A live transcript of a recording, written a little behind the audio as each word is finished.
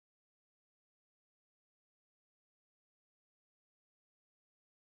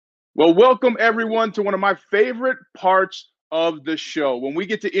Well, welcome everyone to one of my favorite parts of the show when we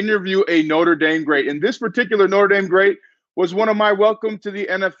get to interview a Notre Dame great. And this particular Notre Dame great was one of my welcome to the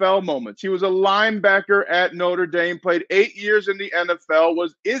NFL moments. He was a linebacker at Notre Dame, played 8 years in the NFL,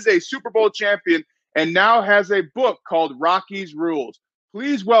 is a Super Bowl champion, and now has a book called Rocky's Rules.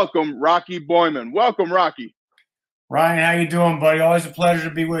 Please welcome Rocky Boiman. Welcome, Rocky. Ryan, how you doing, buddy? Always a pleasure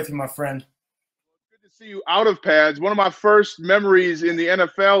to be with you, my friend. Good to see you out of pads. One of my first memories in the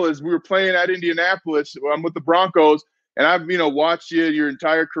NFL is we were playing at Indianapolis. I'm with the Broncos, and I've watched you your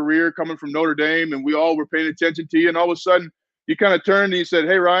entire career coming from Notre Dame, and we all were paying attention to you. And all of a sudden, you kind of turned and you said,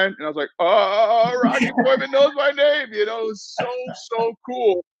 "Hey, Ryan," and I was like, "Oh, Rocky Boiman knows my name." It was so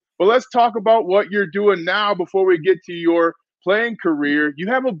cool. But let's talk about what you're doing now before we get to your playing career. You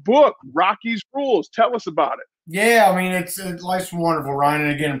have a book, Rocky's Rules. Tell us about it. Yeah, I mean, life's wonderful, Ryan.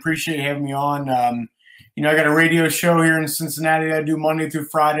 And again, appreciate you having me on. I got a radio show here in Cincinnati that I do Monday through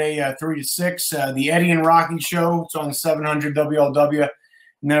Friday, 3 to 6. The Eddie and Rocky Show. It's on 700 WLW.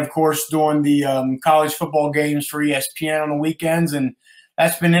 And then, of course, doing the college football games for ESPN on the weekends. And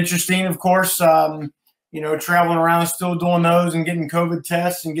that's been interesting, of course. Traveling around, still doing those and getting COVID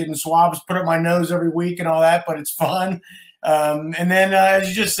tests and getting swabs put up my nose every week and all that, but it's fun. And then, as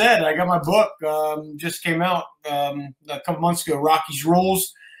you just said, I got my book, just came out a couple months ago, Rocky's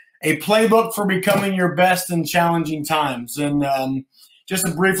Rules, a playbook for becoming your best in challenging times. And just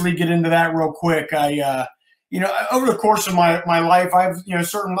to briefly get into that real quick, I over the course of my life,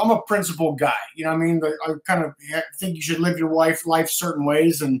 I'm a principled guy. I kind of think you should live your life certain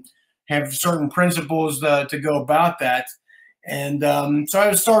ways and have certain principles to go about that. And so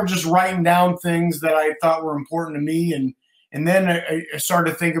I started just writing down things that I thought were important to me. And then I started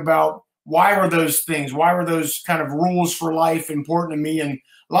to think about why were those things, why were those kind of rules for life important to me? And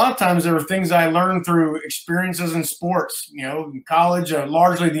a lot of times there were things I learned through experiences in sports, in college,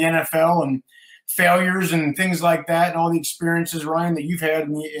 largely the NFL and failures and things like that, and all the experiences, Ryan, that you've had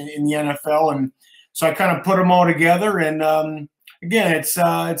in the NFL. And so I kind of put them all together. And again, it's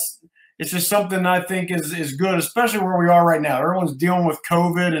just something I think is good, especially where we are right now. Everyone's dealing with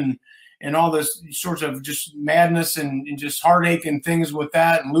COVID and all this sorts of just madness and just heartache and things with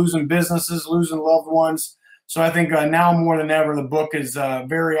that, and losing businesses, losing loved ones. So I think now more than ever, the book is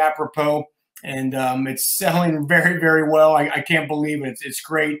very apropos, and it's selling very, very well. I can't believe it. It's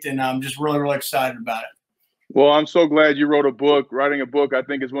great, and I'm just really, really excited about it. Well, I'm so glad you wrote a book. Writing a book, I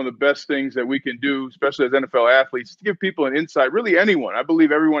think, is one of the best things that we can do, especially as NFL athletes, to give people an insight. Really, anyone. I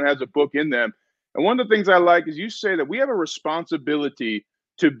believe everyone has a book in them. And one of the things I like is you say that we have a responsibility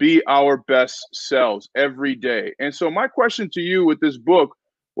to be our best selves every day. And so my question to you with this book,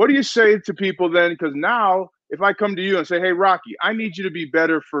 what do you say to people then? Because now if I come to you and say, "Hey, Rocky, I need you to be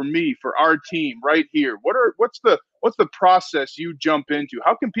better for me, for our team right here," what's the process you jump into?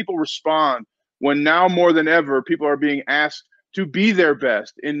 How can people respond when now more than ever people are being asked to be their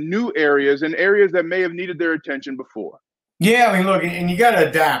best in new areas and areas that may have needed their attention before? Yeah, I mean, look, and you got to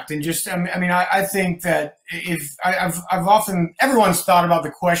adapt, and just, I think that I've often, everyone's thought about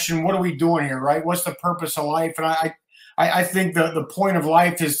the question, what are we doing here, right? What's the purpose of life? And I think the point of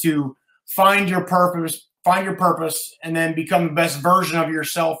life is to find your purpose, and then become the best version of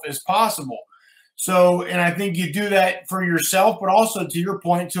yourself as possible. So, and I think you do that for yourself, but also, to your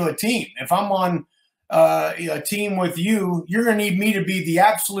point, to a team. If I'm on a team with you, you're going to need me to be the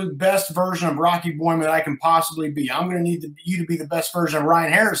absolute best version of Rocky Boiman that I can possibly be. I'm going to need you to be the best version of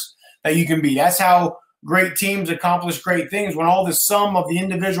Ryan Harris that you can be. That's how great teams accomplish great things, when all the sum of the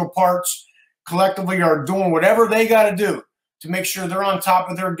individual parts collectively are doing whatever they got to do to make sure they're on top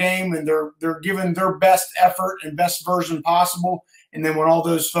of their game and they're giving their best effort and best version possible. And then when all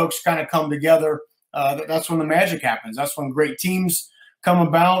those folks kind of come together, that's when the magic happens. That's when great teams come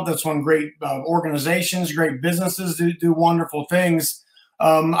about. That's when great organizations, great businesses do wonderful things.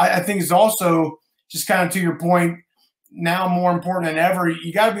 I think it's also, just kind of to your point, now more important than ever,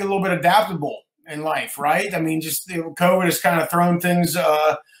 you got to be a little bit adaptable in life, right? I mean, just COVID has kind of thrown things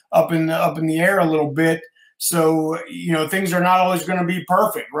up in the air a little bit. So, things are not always going to be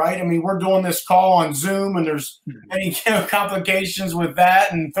perfect, right? I mean, we're doing this call on Zoom, and there's many complications with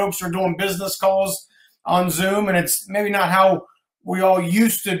that, and folks are doing business calls on Zoom, and it's maybe not how we all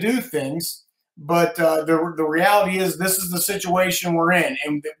used to do things, but the reality is this is the situation we're in,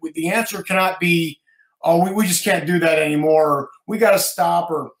 and the answer cannot be, "Oh, we just can't do that anymore," or "We got to stop,"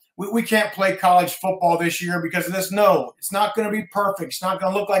 or we can't play college football this year because of this. No, it's not going to be perfect. It's not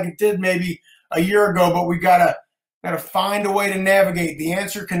going to look like it did maybe a year ago, but we got to find a way to navigate. The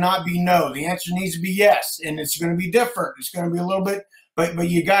answer cannot be no. The answer needs to be yes, and it's going to be different. It's going to be a little bit, but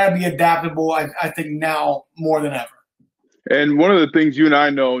you got to be adaptable, I think, now more than ever. And one of the things you and I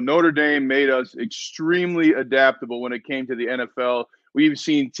know, Notre Dame made us extremely adaptable when it came to the NFL. We've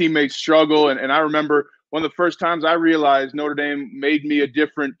seen teammates struggle. And I remember one of the first times I realized Notre Dame made me a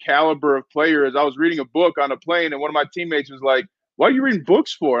different caliber of player is I was reading a book on a plane, and one of my teammates was like, "What are you reading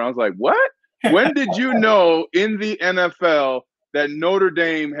books for?" And I was like, "What? When did you know in the NFL that Notre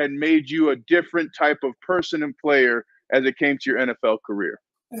Dame had made you a different type of person and player as it came to your NFL career?"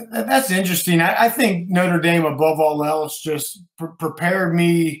 That's interesting. I think Notre Dame, above all else, just prepared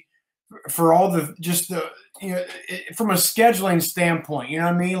me for all the just the from a scheduling standpoint. You know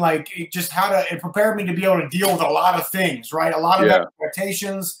what I mean? Like just how to it prepared me to be able to deal with a lot of things, right? A lot of Yeah.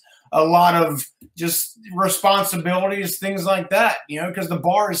 expectations, a lot of just responsibilities, things like that. Because the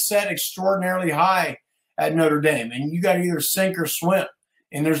bar is set extraordinarily high at Notre Dame, and you got to either sink or swim.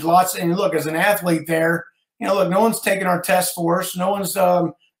 And there's lots. And look, as an athlete, there, look, no one's taking our tests for us. No one's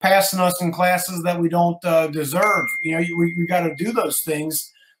passing us in classes that we don't deserve. We got to do those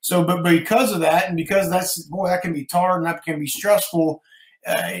things. So, but because of that, and because that can be hard and that can be stressful.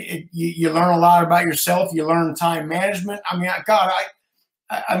 You learn a lot about yourself. You learn time management. I mean,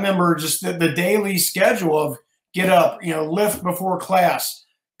 I remember just the daily schedule of get up, lift before class,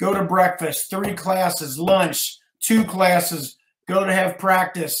 go to breakfast, 3 classes, lunch, 2 classes, go to have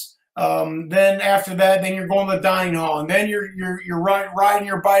practice. Then after that, then you're going to the dining hall, and then you're riding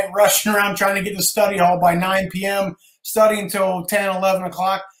your bike, rushing around trying to get to study hall by 9 p.m., studying until 10, 11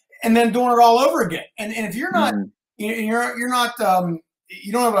 o'clock, and then doing it all over again. And if you're not, you're not,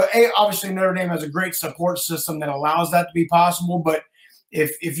 you don't have obviously Notre Dame has a great support system that allows that to be possible. But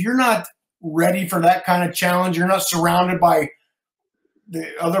if you're not ready for that kind of challenge, you're not surrounded by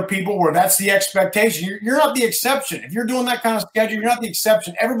the other people where that's the expectation. You're not the exception. If you're doing that kind of schedule, you're not the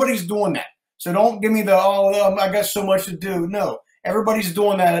exception. Everybody's doing that. So don't give me I got so much to do. No, everybody's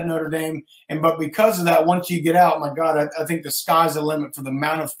doing that at Notre Dame. But because of that, once you get out, my God, I think the sky's the limit for the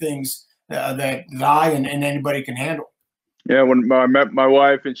amount of things that I and anybody can handle. Yeah, when I met my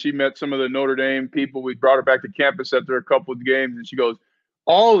wife and she met some of the Notre Dame people, we brought her back to campus after a couple of games, and she goes,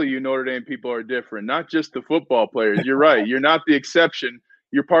 "All of you Notre Dame people are different, not just the football players." You're right. You're not the exception.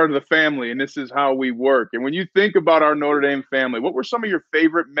 You're part of the family, and this is how we work. And when you think about our Notre Dame family, what were some of your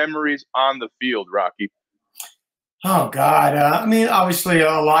favorite memories on the field, Rocky? Oh, God. I mean, obviously,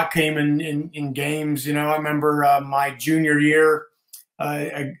 a lot came in games. I remember my junior year,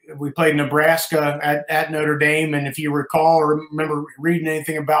 we played Nebraska at Notre Dame. And if you recall or remember reading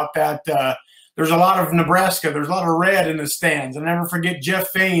anything about that, there's a lot of Nebraska. There's a lot of red in the stands. I'll never forget Jeff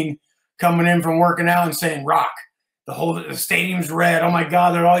Fain coming in from working out and saying, "Rock, the stadium's red. Oh, my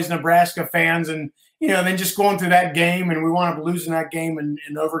God, there are all these Nebraska fans." And, then just going through that game, and we wound up losing that game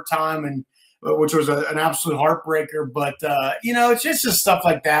in overtime, and which was an absolute heartbreaker. But, it's just stuff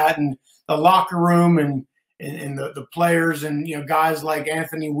like that. And the locker room and the players and, guys like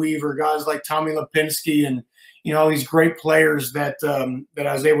Anthony Weaver, guys like Tommy Lipinski, and, all these great players that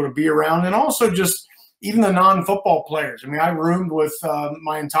I was able to be around. And also just even the non-football players. I mean, I roomed with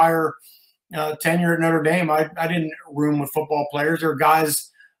my entire tenure at Notre Dame. I didn't room with football players. There were guys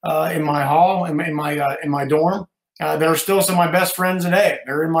in my hall, in my dorm, that are still some of my best friends today.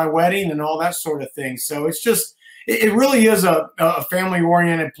 They're in my wedding and all that sort of thing. So it's just, it really is a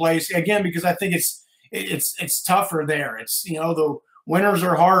family-oriented place. Again, because I think it's tougher there. It's, the winters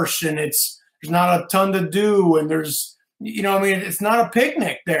are harsh, and there's not a ton to do, and there's, it's not a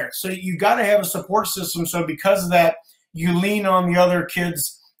picnic there. So you got to have a support system. So because of that, you lean on the other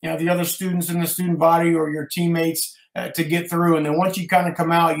kids, the other students in the student body or your teammates to get through. And then once you kind of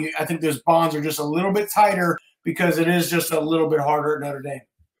come out, I think those bonds are just a little bit tighter because it is just a little bit harder at Notre Dame.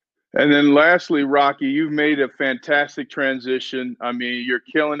 And then lastly, Rocky, you've made a fantastic transition. I mean, you're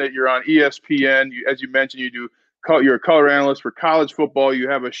killing it. You're on ESPN. As you mentioned, you're a color analyst for college football. You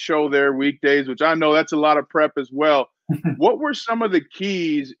have a show there weekdays, which I know that's a lot of prep as well. What were some of the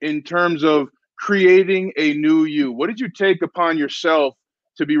keys in terms of creating a new you? What did you take upon yourself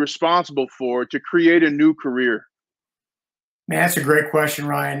to be responsible for to create a new career? Man, that's a great question,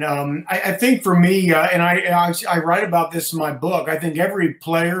 Ryan. I think for me, and I write about this in my book, I think every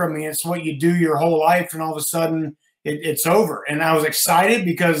player, I mean, it's what you do your whole life, and all of a sudden it's over. And I was excited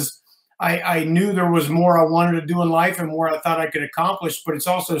because I knew there was more I wanted to do in life and more I thought I could accomplish. But it's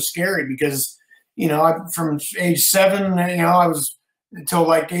also scary because, from age 7, I was until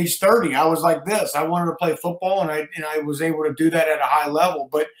like age 30, I was like this. I wanted to play football, and I was able to do that at a high level.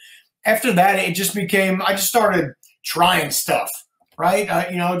 But after that, it just became, I just started trying stuff, right?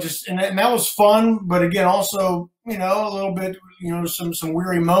 And that was fun. But again, also, a little bit, some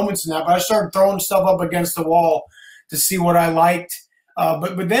weary moments in that. But I started throwing stuff up against the wall to see what I liked.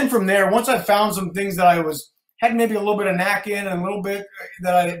 But then from there, once I found some things that I was had maybe a little bit of knack in and a little bit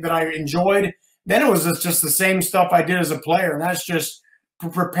that I enjoyed. Then it was just the same stuff I did as a player, and that's just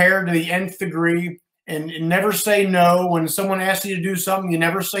prepared to the nth degree and never say no. When someone asks you to do something, you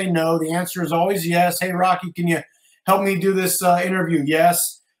never say no. The answer is always yes. Hey, Rocky, can you help me do this interview?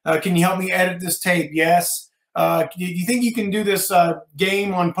 Yes. Can you help me edit this tape? Yes. Do you think you can do this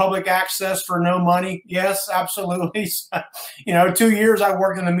game on public access for no money? Yes, absolutely. 2 years I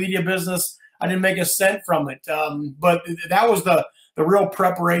worked in the media business. I didn't make a cent from it. But that was the real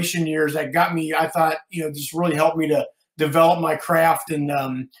preparation years that got me, I thought, just really helped me to develop my craft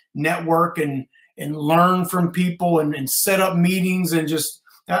and network and learn from people and set up meetings. And just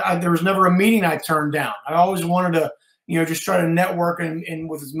there was never a meeting I turned down. I always wanted to, just try to network and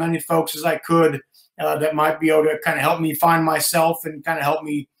with as many folks as I could that might be able to kind of help me find myself and kind of help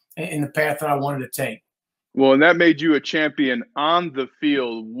me in the path that I wanted to take. Well, and that made you a champion on the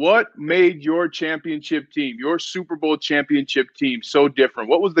field. What made your championship team, your Super Bowl championship team, so different?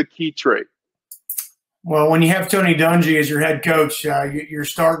 What was the key trait? Well, when you have Tony Dungy as your head coach, you're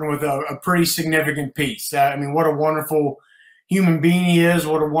starting with a pretty significant piece. What a wonderful human being he is.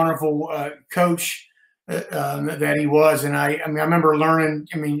 What a wonderful coach that he was. And I remember learning.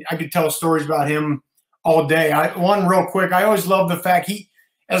 I could tell stories about him all day. One real quick. I always loved the fact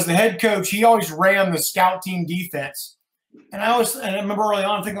as the head coach, he always ran the scout team defense. And I remember early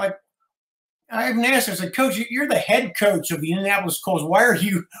on thinking, like, I even asked him, I said, Coach, you're the head coach of the Indianapolis Colts. Why are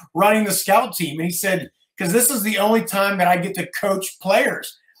you running the scout team? And he said, because this is the only time that I get to coach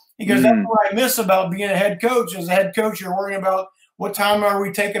players. He goes, that's what I miss about being a head coach. As a head coach, you're worrying about what time are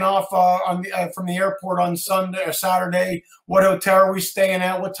we taking off from the airport on Sunday or Saturday? What hotel are we staying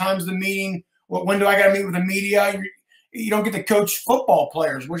at? What time's the meeting? When do I got to meet with the media? You don't get to coach football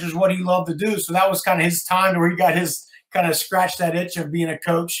players, which is what he loved to do. So that was kind of his time where he got his kind of scratched that itch of being a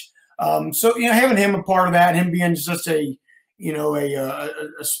coach. So having him a part of that, him being just a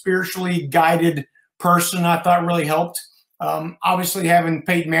spiritually guided person, I thought really helped. Obviously, having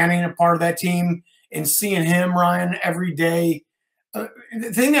Peyton Manning a part of that team and seeing him, Ryan, every day.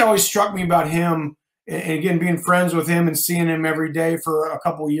 The thing that always struck me about him, and again, being friends with him and seeing him every day for a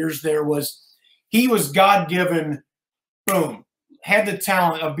couple of years there, was he was God-given. Boom, had the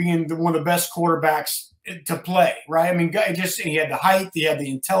talent of being one of the best quarterbacks to play, right? He had the height, he had the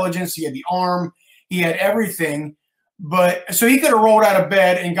intelligence, he had the arm, he had everything. But so he could have rolled out of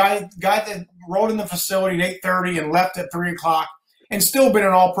bed and got that rolled in the facility at 8:30 and left at 3 o'clock and still been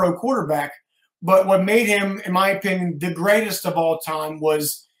an all-pro quarterback. But what made him, in my opinion, the greatest of all time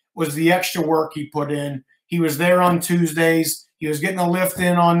was the extra work he put in. He was there on Tuesdays. He was getting a lift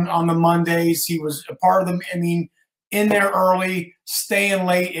in on the Mondays. He was a part of them. In there early, staying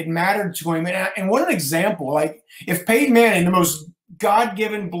late, it mattered to him. And what an example. Like, if Peyton Manning, the most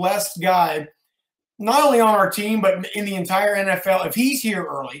God-given, blessed guy, not only on our team, but in the entire NFL, if he's here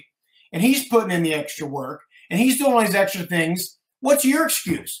early and he's putting in the extra work and he's doing all these extra things, what's your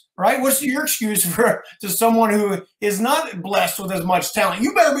excuse, right? What's your excuse to someone who is not blessed with as much talent?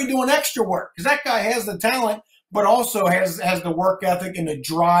 You better be doing extra work, because that guy has the talent, but also has the work ethic and the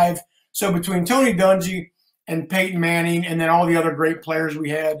drive. So between Tony Dungy and Peyton Manning, and then all the other great players we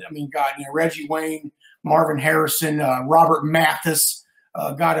had. Reggie Wayne, Marvin Harrison, Robert Mathis.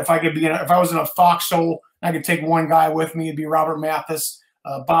 If I was in a foxhole, I could take one guy with me. It'd be Robert Mathis,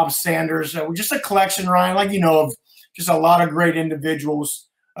 Bob Sanders. Just a collection, Ryan, of just a lot of great individuals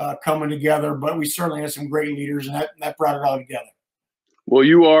coming together. But we certainly had some great leaders, and that brought it all together. Well,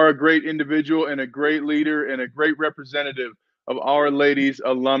 you are a great individual and a great leader and a great representative of Our Ladies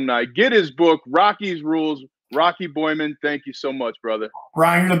alumni. Get his book, Rocky's Rules. Rocky Boiman, thank you so much, brother.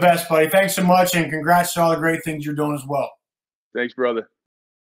 Ryan, you're the best, buddy. Thanks so much, and congrats to all the great things you're doing as well. Thanks, brother.